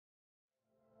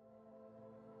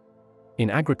In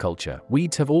agriculture,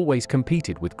 weeds have always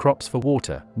competed with crops for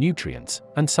water, nutrients,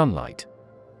 and sunlight.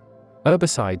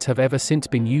 Herbicides have ever since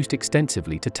been used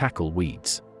extensively to tackle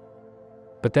weeds.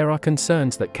 But there are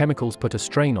concerns that chemicals put a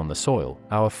strain on the soil,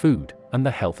 our food, and the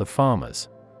health of farmers.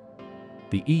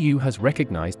 The EU has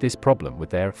recognized this problem with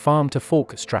their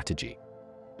farm-to-fork strategy.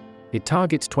 It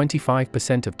targets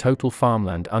 25% of total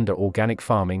farmland under organic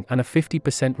farming and a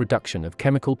 50% reduction of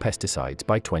chemical pesticides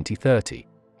by 2030.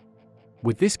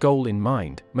 With this goal in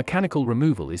mind, mechanical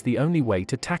removal is the only way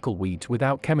to tackle weeds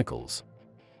without chemicals.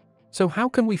 So how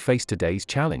can we face today's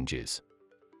challenges?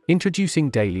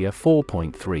 Introducing Dahlia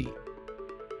 4.3.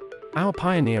 Our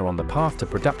pioneer on the path to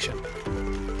production.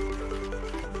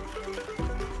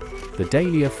 The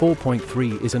Dahlia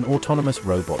 4.3 is an autonomous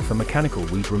robot for mechanical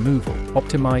weed removal,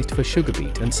 optimized for sugar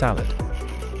beet and salad.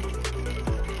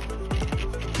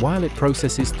 While it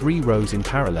processes 3 rows in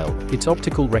parallel, its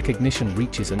optical recognition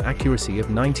reaches an accuracy of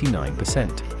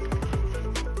 99%.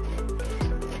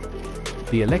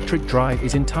 The electric drive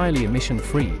is entirely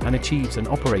emission-free and achieves an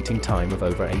operating time of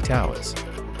over 8 hours.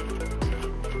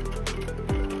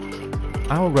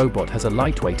 Our robot has a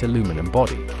lightweight aluminum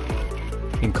body.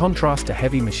 In contrast to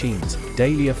heavy machines,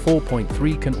 Dahlia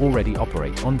 4.3 can already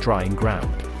operate on drying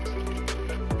ground.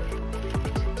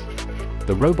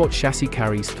 The robot chassis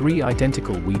carries 3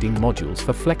 identical weeding modules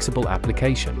for flexible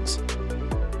applications.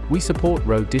 We support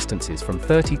row distances from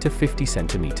 30 to 50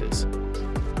 centimeters.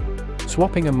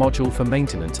 Swapping a module for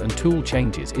maintenance and tool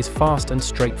changes is fast and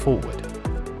straightforward.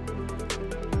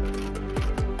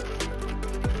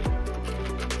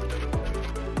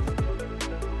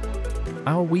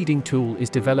 Our weeding tool is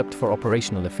developed for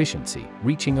operational efficiency,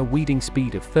 reaching a weeding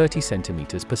speed of 30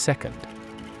 centimeters per second.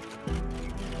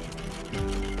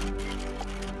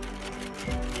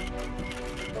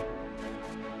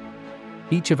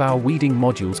 Each of our weeding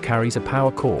modules carries a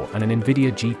power core and an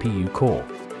NVIDIA GPU core.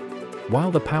 While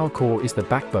the power core is the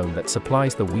backbone that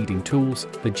supplies the weeding tools,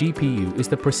 the GPU is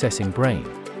the processing brain.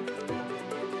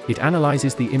 It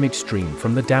analyzes the image stream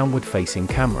from the downward-facing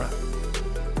camera.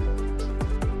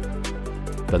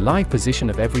 The live position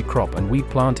of every crop and weed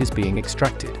plant is being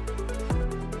extracted.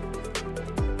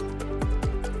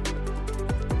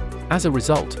 As a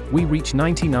result, we reach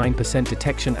 99%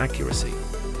 detection accuracy.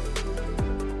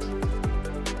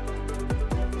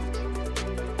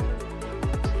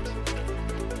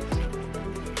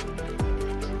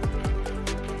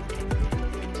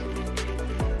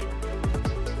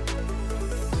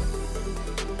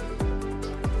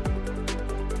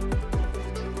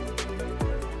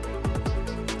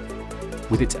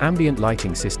 With its ambient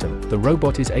lighting system, the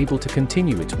robot is able to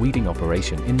continue its weeding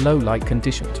operation in low light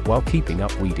conditions while keeping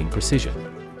up weeding precision.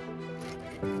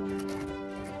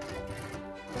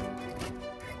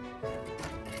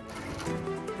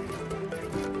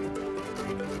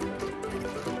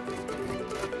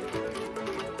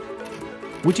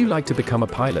 Would you like to become a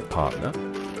pilot partner?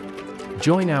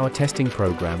 Join our testing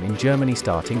program in Germany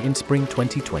starting in spring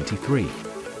 2023.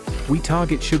 We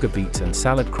target sugar beets and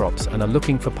salad crops and are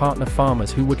looking for partner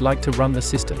farmers who would like to run the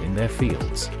system in their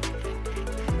fields.